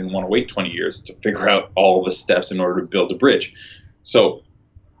 years, and I didn't want to wait 20 years to figure out all the steps in order to build a bridge. So,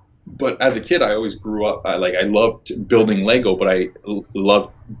 but as a kid, I always grew up, I loved building Lego, but I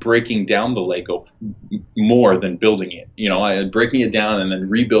loved breaking down the Lego more than building it. Breaking it down and then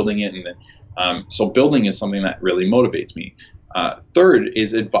rebuilding it and then So building is something that really motivates me. Third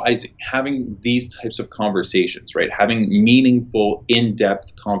is advising, having these types of conversations, right? Having meaningful,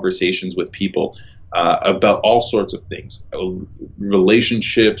 in-depth conversations with people about all sorts of things,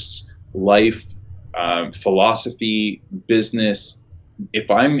 relationships, life, philosophy, business.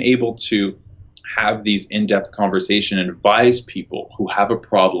 If I'm able to have these in-depth conversations and advise people who have a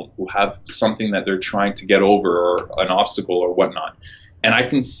problem, who have something that they're trying to get over or an obstacle or whatnot, and I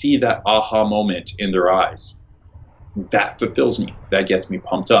can see that aha moment in their eyes, that fulfills me. That gets me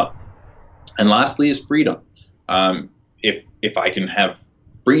pumped up. And lastly is freedom. If I can have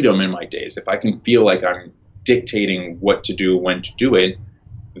freedom in my days, if I can feel like I'm dictating what to do, when to do it,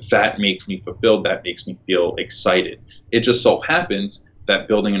 that makes me fulfilled. That makes me feel excited. It just so happens that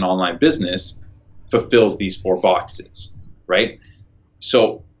building an online business fulfills these 4 boxes, right?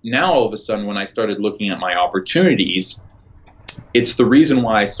 So now all of a sudden, when I started looking at my opportunities, it's the reason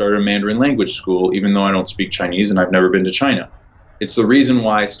why I started a Mandarin language school, even though I don't speak Chinese and I've never been to China. It's the reason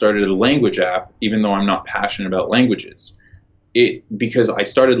why I started a language app, even though I'm not passionate about languages. Because I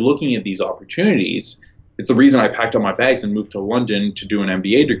started looking at these opportunities. It's the reason I packed up my bags and moved to London to do an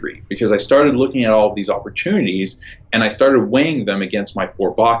MBA degree, because I started looking at all of these opportunities and I started weighing them against my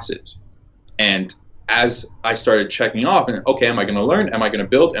 4 boxes. And as I started checking off, and okay, am I going to learn? Am I going to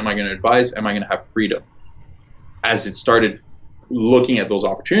build? Am I going to advise? Am I going to have freedom? As it started looking at those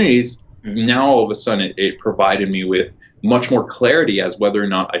opportunities, now all of a sudden it provided me with much more clarity as whether or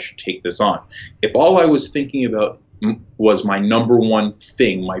not I should take this on. If all I was thinking about was my number one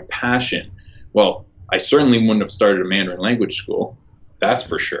thing, my passion, well, I certainly wouldn't have started a Mandarin language school, that's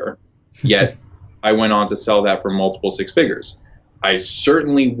for sure. Yet I went on to sell that for multiple 6 figures. I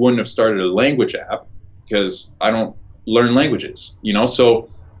certainly wouldn't have started a language app because I don't learn languages, so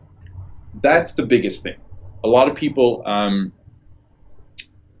that's the biggest thing. A lot of people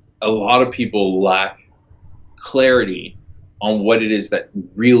lack clarity on what it is that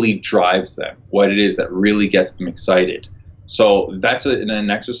really drives them, what it is that really gets them excited. So that's an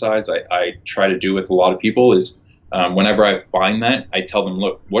exercise I try to do with a lot of people is whenever I find that, I tell them,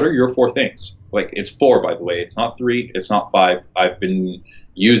 look, what are your 4 things? Like, it's 4, by the way. It's not 3. It's not 5. I've been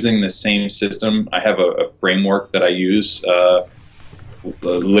using the same system. I have a framework that I use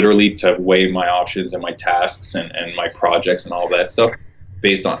literally to weigh my options and my tasks and my projects and all that stuff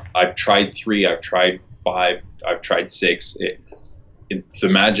based on, I've tried 3, I've tried 5, I've tried 6. The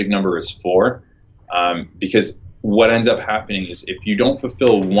magic number is 4 because what ends up happening is if you don't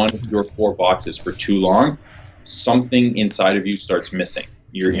fulfill one of your 4 boxes for too long, something inside of you starts missing.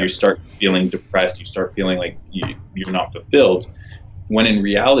 You start feeling depressed. You start feeling like you're not fulfilled. When in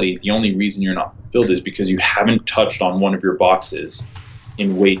reality, the only reason you're not fulfilled is because you haven't touched on one of your boxes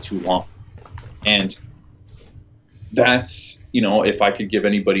in way too long. And that's, if I could give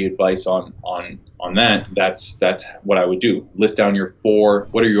anybody advice on that, that's what I would do. List down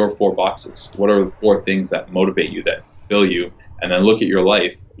what are your 4 boxes? What are the 4 things that motivate you, that fill you? And then look at your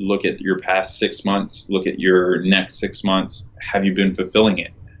life. Look at your past 6 months. Look at your next 6 months. Have you been fulfilling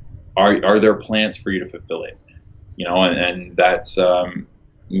it? Are there plans for you to fulfill it? And that's going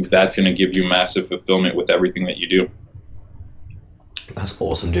to give you massive fulfillment with everything that you do. That's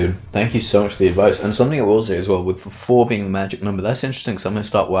awesome, dude. Thank you so much for the advice. And something I will say as well, with 4 being the magic number, that's interesting because I'm going to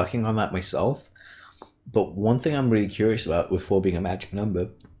start working on that myself. But one thing I'm really curious about with 4 being a magic number,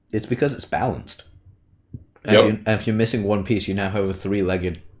 it's because it's balanced. And if you're missing one piece, you now have a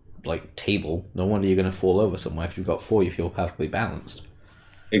 3-legged table. No wonder you're going to fall over somewhere. If you've got 4, you feel perfectly balanced.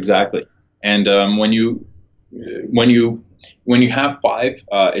 Exactly. And when you have 5,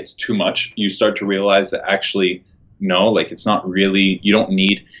 it's too much. You start to realize that actually, no, it's not really, you don't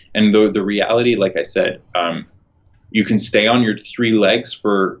need, and the reality, like I said, you can stay on your 3 legs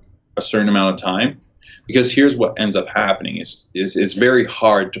for a certain amount of time, because here's what ends up happening is it's very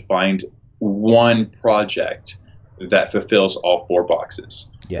hard to find one project that fulfills all 4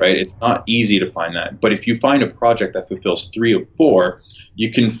 boxes, right? It's not easy to find that, but if you find a project that fulfills 3 of 4,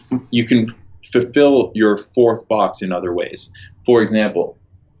 you can fulfill your 4th box in other ways. For example,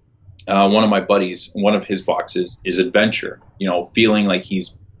 one of my buddies, one of his boxes is adventure, feeling like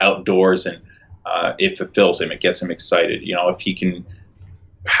he's outdoors, and it fulfills him. It gets him excited. If he can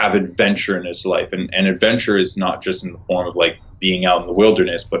have adventure in his life, and adventure is not just in the form of being out in the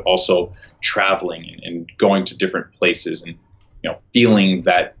wilderness, but also traveling and going to different places and, feeling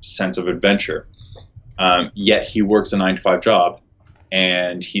that sense of adventure. Yet he works a 9-to-5 job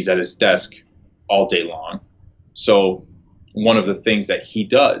and he's at his desk all day long. So one of the things that he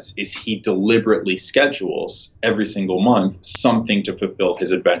does is he deliberately schedules every single month something to fulfill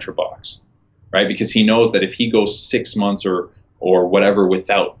his adventure box, right? Because he knows that if he goes 6 months or whatever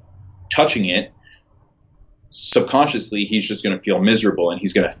without touching it, subconsciously he's just going to feel miserable, and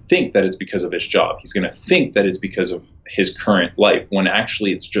he's going to think that it's because of his job. He's going to think that it's because of his current life, when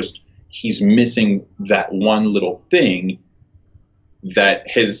actually it's just he's missing that one little thing that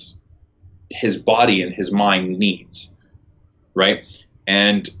his body and his mind needs, right?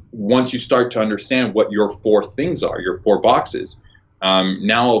 And once you start to understand what your 4 things are, your 4 boxes,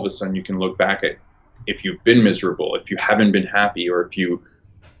 now all of a sudden you can look back at if you've been miserable, if you haven't been happy, or if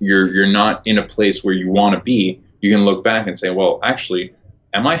you're not in a place where you want to be, you can look back and say, well, actually,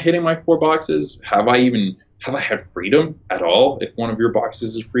 am I hitting my 4 boxes? Have I had freedom at all? If one of your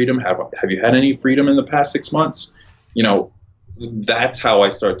boxes is freedom, have you had any freedom in the past 6 months? You know, that's how I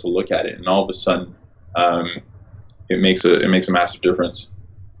start to look at it, and all of a sudden, it makes a massive difference.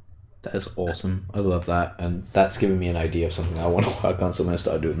 That is awesome. I love that, and that's given me an idea of something I want to work on, so I'm going to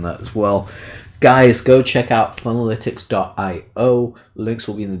start doing that as well. Guys, go check out Funnelytics.io. Links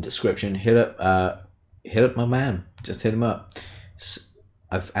will be in the description. Hit up my man. Just hit him up.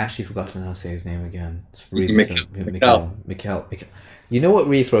 I've actually forgotten how to say his name again. It's really Mikhail. You know what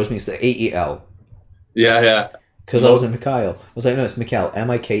really throws me? It's the AEL. Yeah. Because I was in Mikhail. I was like, no, it's Mikhail.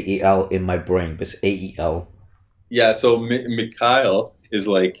 Mikel in my brain, but it's AEL. Yeah, so Mikhail is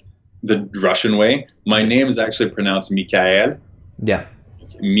like the Russian way. My name is actually pronounced Mikhail. Yeah.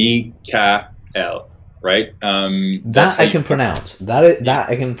 Mikhail, right? That I can pronounce. That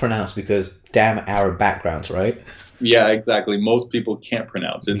I can pronounce because damn Arab backgrounds, right? Yeah, exactly. Most people can't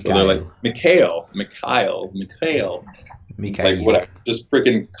pronounce it, so they're like Mikhail. It's like, whatever. Just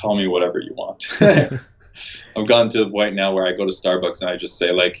freaking call me whatever you want. I've gotten to the point now where I go to Starbucks and I just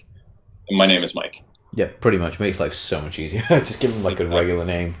say, like, my name is Mike. Yeah, pretty much. Makes life so much easier. Just give them like a regular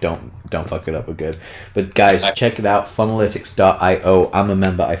name. Don't fuck it up with good. But guys, check it out. Funnelytics.io. I'm a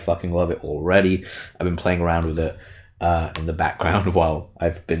member. I fucking love it already. I've been playing around with it in the background while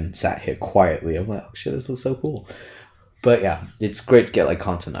I've been sat here quietly. I'm like, oh shit, this looks so cool. But yeah, it's great to get like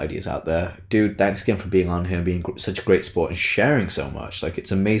content ideas out there. Dude, thanks again for being on here and being such a great sport and sharing so much. Like,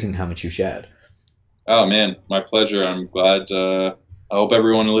 it's amazing how much you shared. Oh man, my pleasure. I'm glad. I hope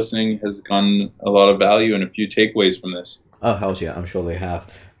everyone listening has gotten a lot of value and a few takeaways from this. Oh, hell yeah. I'm sure they have.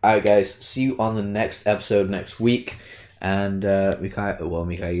 All right, guys. See you on the next episode next week. And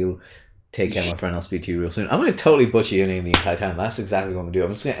Mikhail, take care, my friend. I'll speak to you real soon. I'm going to totally butcher your name the entire time. That's exactly what I'm going to do.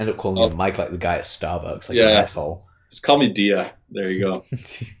 I'm just going to end up calling you Mike like the guy at Starbucks. Like an asshole. Just call me Dia. There you go.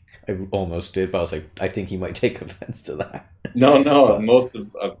 I almost did, but I was like, I think he might take offense to that. No. Most of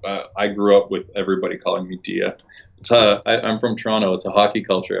I grew up with everybody calling me Dia. I'm from Toronto. It's a hockey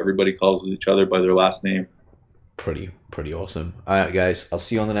culture. Everybody calls each other by their last name. Pretty awesome. All right, guys. I'll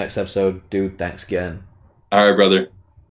see you on the next episode. Dude, thanks again. All right, brother.